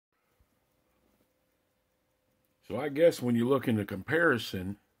So I guess when you look into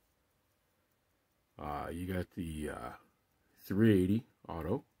comparison, you got the 380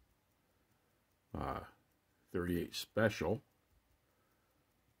 auto, 38 special,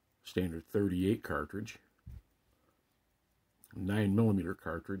 standard 38 cartridge, 9mm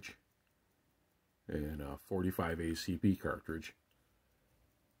cartridge, and a 45 ACP cartridge.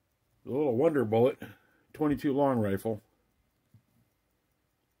 The little Wonder Bullet 22 long rifle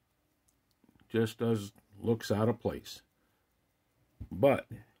just looks out of place. But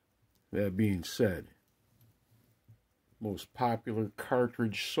that being said, most popular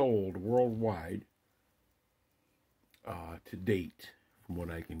cartridge sold worldwide to date, from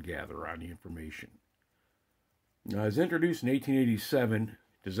what I can gather on the information. Now, it was introduced in 1887,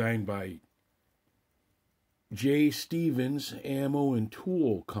 designed by J. Stevens Ammo and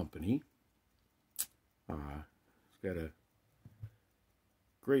Tool Company. It's got a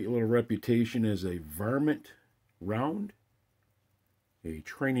great little reputation as a varmint round, a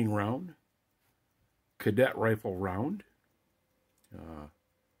training round, cadet rifle round,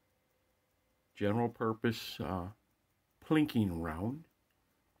 general purpose plinking round,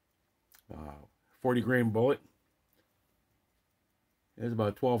 40-grain bullet. It's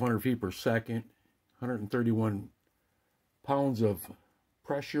about 1,200 feet per second, 131 pounds of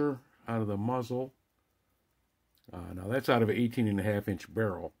pressure out of the muzzle. Now that's out of an 18.5-inch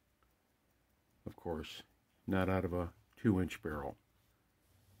barrel, of course, not out of a 2-inch barrel.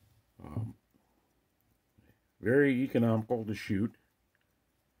 Very economical to shoot.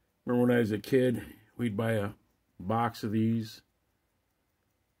 Remember when I was a kid, we'd buy a box of these,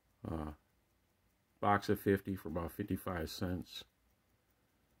 box of 50 for about 55 cents.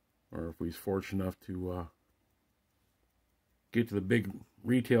 Or if we was fortunate enough to get to the big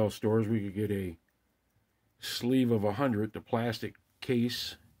retail stores, we could get a sleeve of 100, the plastic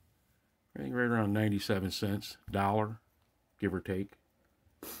case, I think right around 97 cents, $1, give or take.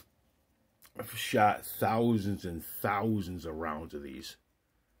 I've shot thousands and thousands of rounds of these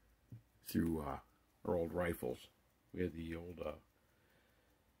through our old rifles. We had the old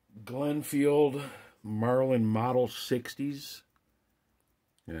Glenfield Marlin Model 60s.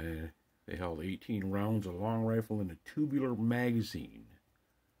 They held 18 rounds of long rifle in a tubular magazine.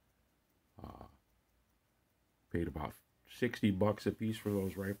 Paid about $60 a piece for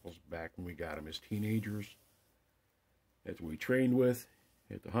those rifles back when we got them as teenagers. That's what we trained with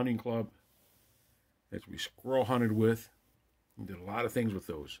at the hunting club. That's what we squirrel hunted with. We did a lot of things with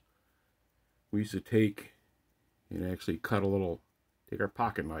those. We used to take and actually cut take our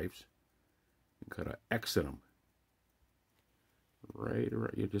pocket knives and cut an X in them. Right,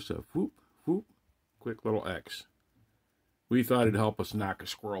 just a whoop, whoop, quick little X. We thought it'd help us knock a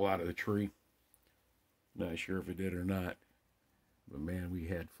squirrel out of the tree. Not sure if it did or not. But man, we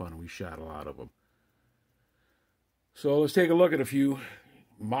had fun. We shot a lot of them. So let's take a look at a few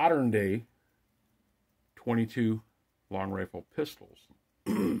modern day 22 long rifle pistols.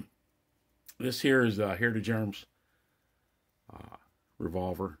 This here is Heritage Arms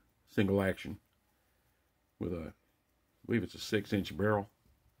revolver, single action, with a, I believe it's a 6-inch barrel.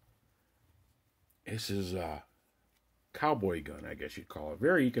 This is a cowboy gun, I guess you'd call it.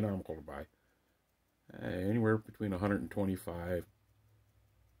 Very economical to buy. Anywhere between $125,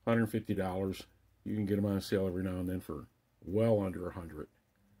 $150. You can get them on sale every now and then for well under $100.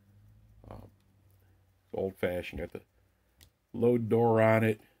 Old-fashioned. Got the load door on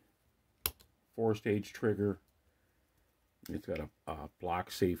it. 4-stage trigger. It's got a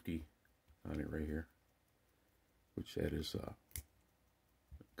block safety on it right here, which that is a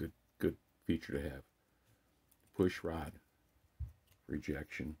good feature to have. Push rod for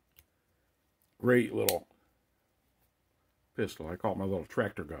ejection. Great little pistol. I call it my little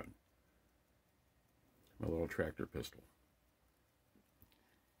tractor gun. My little tractor pistol.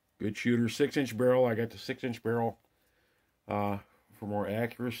 Good shooter. 6-inch barrel. I got the 6-inch barrel for more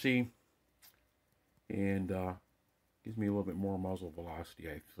accuracy. And gives me a little bit more muzzle velocity,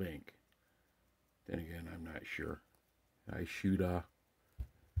 I think. Then again, I'm not sure. I shoot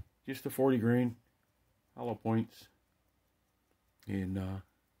just the 40 grain hollow points. And I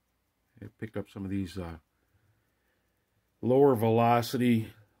picked up some of these lower velocity,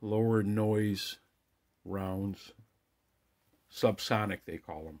 lower noise rounds. Subsonic, they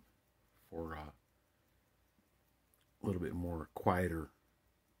call them, for a little bit more quieter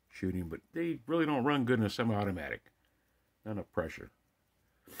shooting, but they really don't run good in a semi-automatic. Not enough pressure.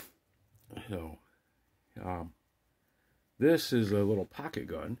 So, this is a little pocket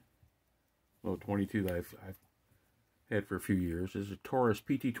gun, little 22 that I've had for a few years. This is a Taurus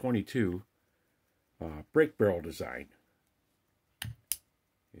PT-22 break barrel design,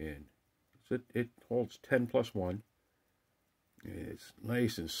 and So it holds 10+1. It's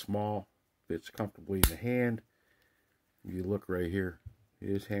nice and small, fits comfortably in the hand. If you look right here, it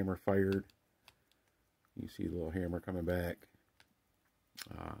is hammer fired. You see the little hammer coming back.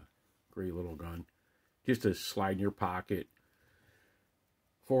 Great little gun. Just to slide in your pocket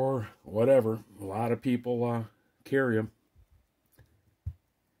for whatever. A lot of people carry them. I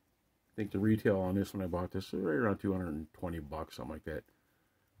think the retail on this when I bought this is right around 220 bucks, something like that.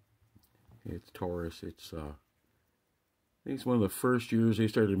 It's Taurus. It's I think it's one of the first years they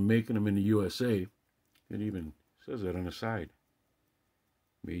started making them in the USA. It even says it on the side.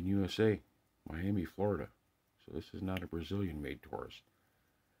 Made in USA, Miami, Florida. So this is not a Brazilian-made Taurus.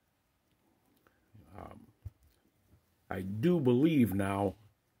 I do believe now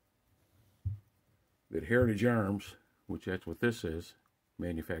that Heritage Arms, which that's what this is,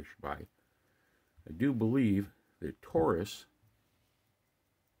 manufactured by, I do believe that Taurus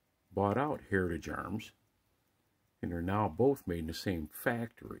bought out Heritage Arms, and they're now both made in the same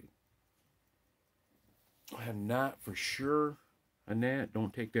factory. I'm not for sure on that.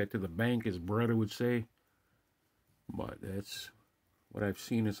 Don't take that to the bank, as Beretta would say. But that's what I've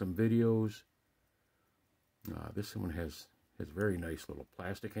seen in some videos. This one has very nice little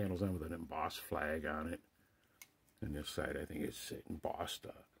plastic handles on with an embossed flag on it. And this side, I think it's embossed.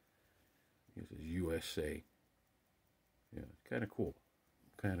 This is USA. Yeah, it's kind of cool.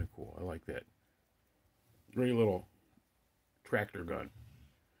 Kind of cool. I like that. Great little tractor gun.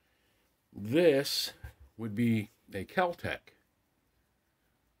 This would be a Kel-Tec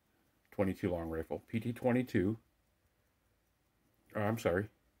 22 long rifle, PT-22. Oh, I'm sorry,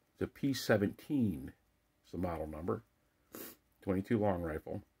 the P-17 is the model number. 22 long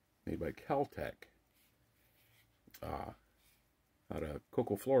rifle, made by Kel-Tec, out of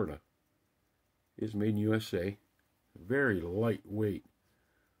Cocoa, Florida. Is made in USA. Very lightweight,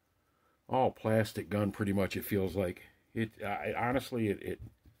 all plastic gun, pretty much. It feels like it. Honestly,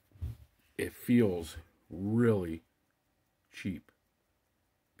 it feels really cheap,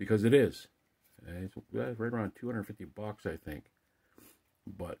 because it is. It's right around 250 bucks, I think.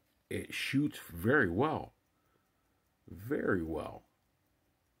 But it shoots very well. Very well.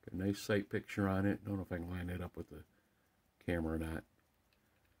 Got a nice sight picture on it. Don't know if I can line it up with the camera or not.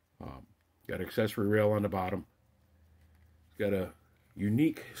 Got accessory rail on the bottom. It's got a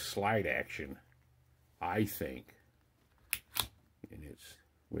unique slide action, I think. And it's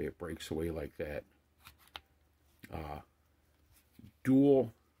the way it breaks away like that.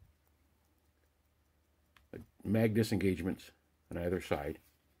 Dual mag disengagements on either side.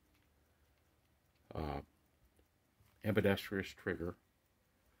 Ambidextrous trigger.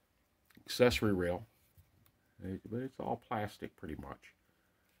 Accessory rail. But it's all plastic pretty much.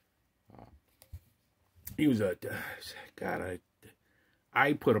 He was a... God,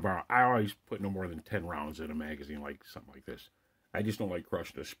 I always put no more than 10 rounds in a magazine, like something like this. I just don't like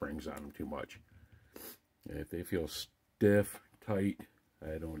crushing the springs on them too much. And if they feel stiff, tight,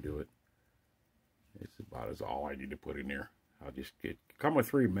 I don't do it. It's about as all I need to put in there. I'll just come with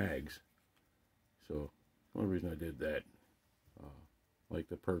 3 mags. So, the only reason I did that. Like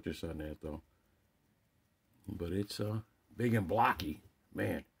the purchase on that, though. But it's big and blocky.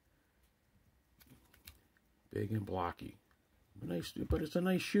 Man. Big and blocky. Nice, but it's a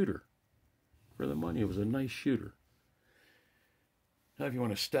nice shooter. For the money, it was a nice shooter. Now, if you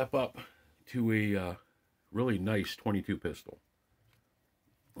want to step up to a really nice 22 pistol,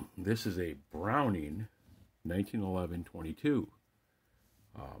 this is a Browning 1911 22.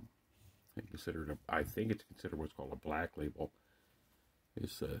 I think it's considered what's called a black label.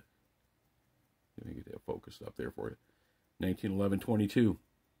 It's let me get that focused up there for you. 1911 22,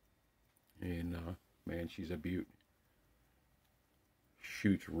 and man, she's a beaut.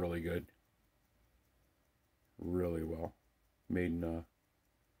 Shoots really good, really well. Made in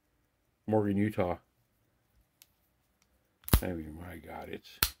Morgan, Utah. I mean, my God,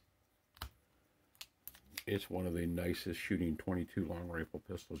 it's one of the nicest shooting 22 long rifle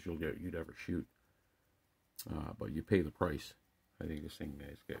pistols you'd ever shoot. But you pay the price. I think this thing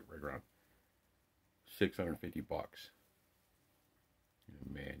is getting right around 650 bucks.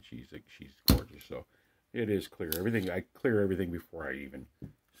 And man, she's gorgeous. So it is clear. I clear everything before I even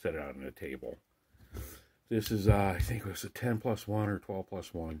set it out on the table. This is I think it was a 10+1 or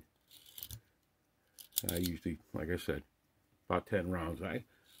 12+1. I usually, like I said, about 10 rounds. I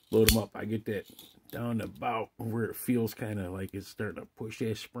load them up. I get that down to about where it feels kind of like it's starting to push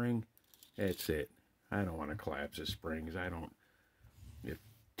that spring. That's it. I don't want to collapse the springs. If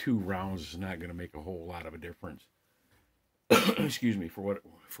 2 rounds is not going to make a whole lot of a difference. Excuse me, for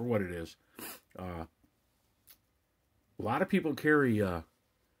what it is. A lot of people carry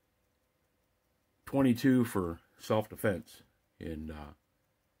 .22 for self-defense, and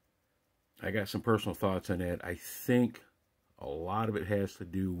I got some personal thoughts on that. I think a lot of it has to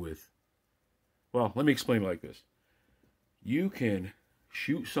do with, well, let me explain it like this. You can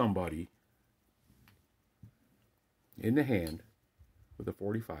shoot somebody in the hand with a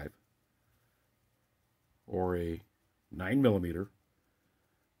 .45 or a 9mm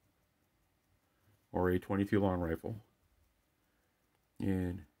or a .22 long rifle,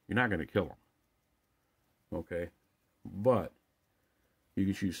 and you're not going to kill them. Okay? But you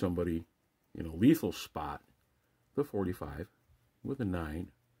can shoot somebody in a lethal spot with a .45, with a 9,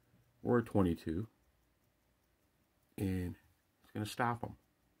 or a .22, and it's going to stop them.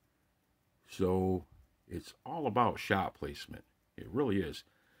 So it's all about shot placement. It really is.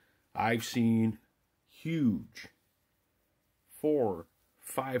 I've seen huge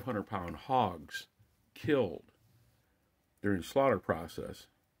 400-500-pound hogs killed during the slaughter process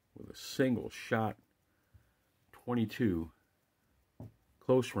with a single shot .22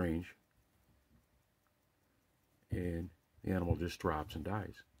 close range, and the animal just drops and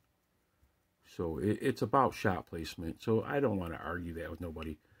dies. So it's about shot placement. So I don't want to argue that with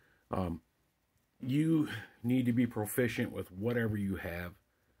nobody. You need to be proficient with whatever you have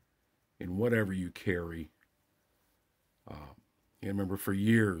and whatever you carry. And remember, for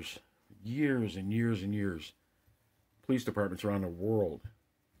years and years, police departments around the world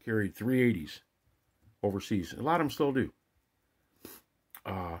carried .380s overseas. A lot of them still do.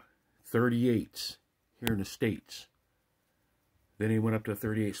 38s here in the States. Then he went up to a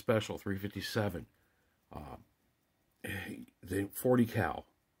 .38 special, .357. The 40 cal,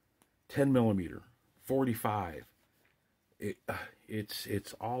 10mm, .45.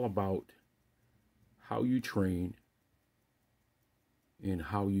 It's all about how you train and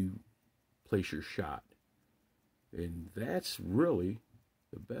how you place your shot. And that's really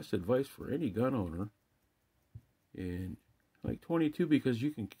the best advice for any gun owner. And like .22, because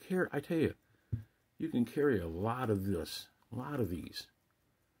you can carry, I tell you, you can carry a lot of these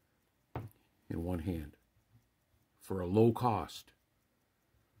in one hand for a low cost.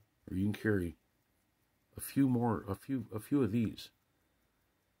 Or you can carry a few of these.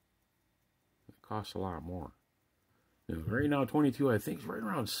 It costs a lot more. You know, right now, .22, I think, is right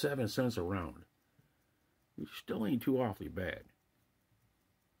around 7 cents a round. It still ain't too awfully bad.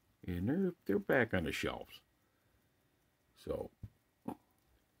 And they're back on the shelves. So,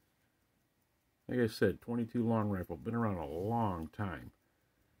 like I said, .22 long rifle, been around a long time.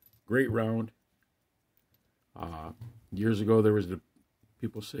 Great round. Years ago, there was the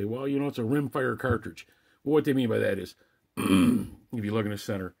people say, well, you know, it's a rimfire cartridge. Well, what they mean by that is, if you look in the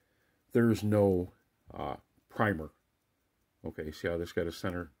center, there's no primer. Okay, see how this got a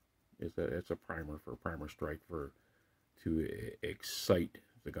center? It's a primer for a primer strike to excite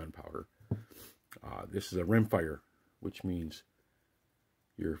the gunpowder. This is a rimfire, which means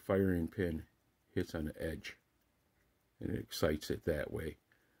your firing pin hits on the edge and it excites it that way.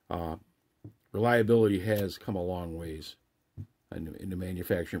 Reliability has come a long ways in the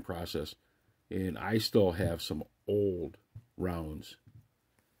manufacturing process, and I still have some old rounds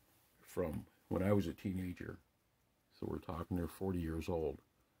from when I was a teenager. So we're talking they're 40 years old,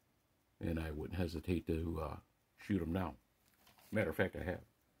 and I wouldn't hesitate to shoot them now. Matter of fact, I have.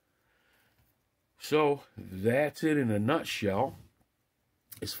 So that's it in a nutshell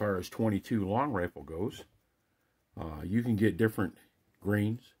as far as .22 long rifle goes. You can get different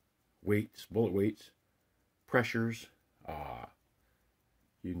grains, weights, bullet weights, pressures.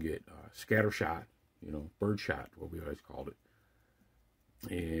 You can get scatter shot, you know, bird shot, what we always called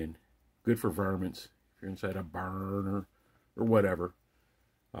it. And good for varmints if you're inside a barn or whatever.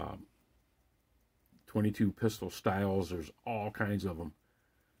 .22 pistol styles, there's all kinds of them.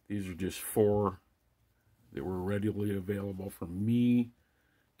 These are just 4 that were readily available for me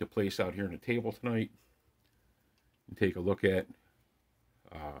to place out here on the table tonight and take a look at.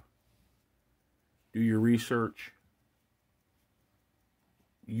 Do your research.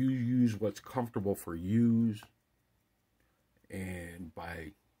 You use what's comfortable for you. And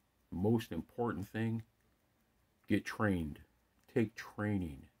by the most important thing, get trained. Take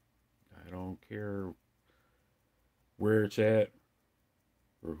training. I don't care where it's at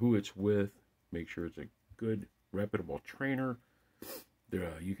or who it's with. Make sure it's a good, reputable trainer.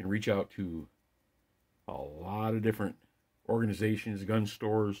 You can reach out to a lot of different organizations, gun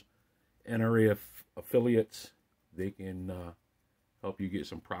stores, NRA affiliates. They can help you get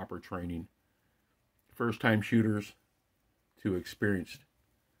some proper training. First-time shooters to experienced.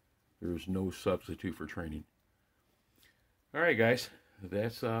 There's no substitute for training. All right, guys.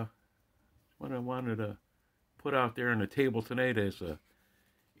 That's what I wanted to put out there on the table tonight as a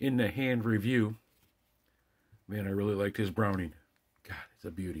in-the-hand review Man, I really liked his Browning. God, it's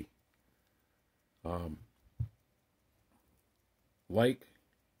a beauty. Like,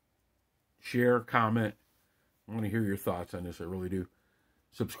 share, comment. I want to hear your thoughts on this. I really do.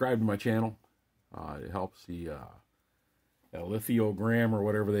 Subscribe to my channel. It helps the lithogram or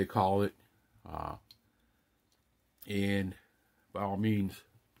whatever they call it. And by all means,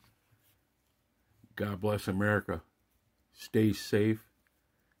 God bless America. Stay safe,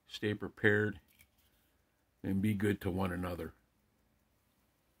 stay prepared, and be good to one another.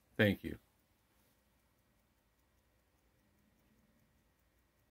 Thank you.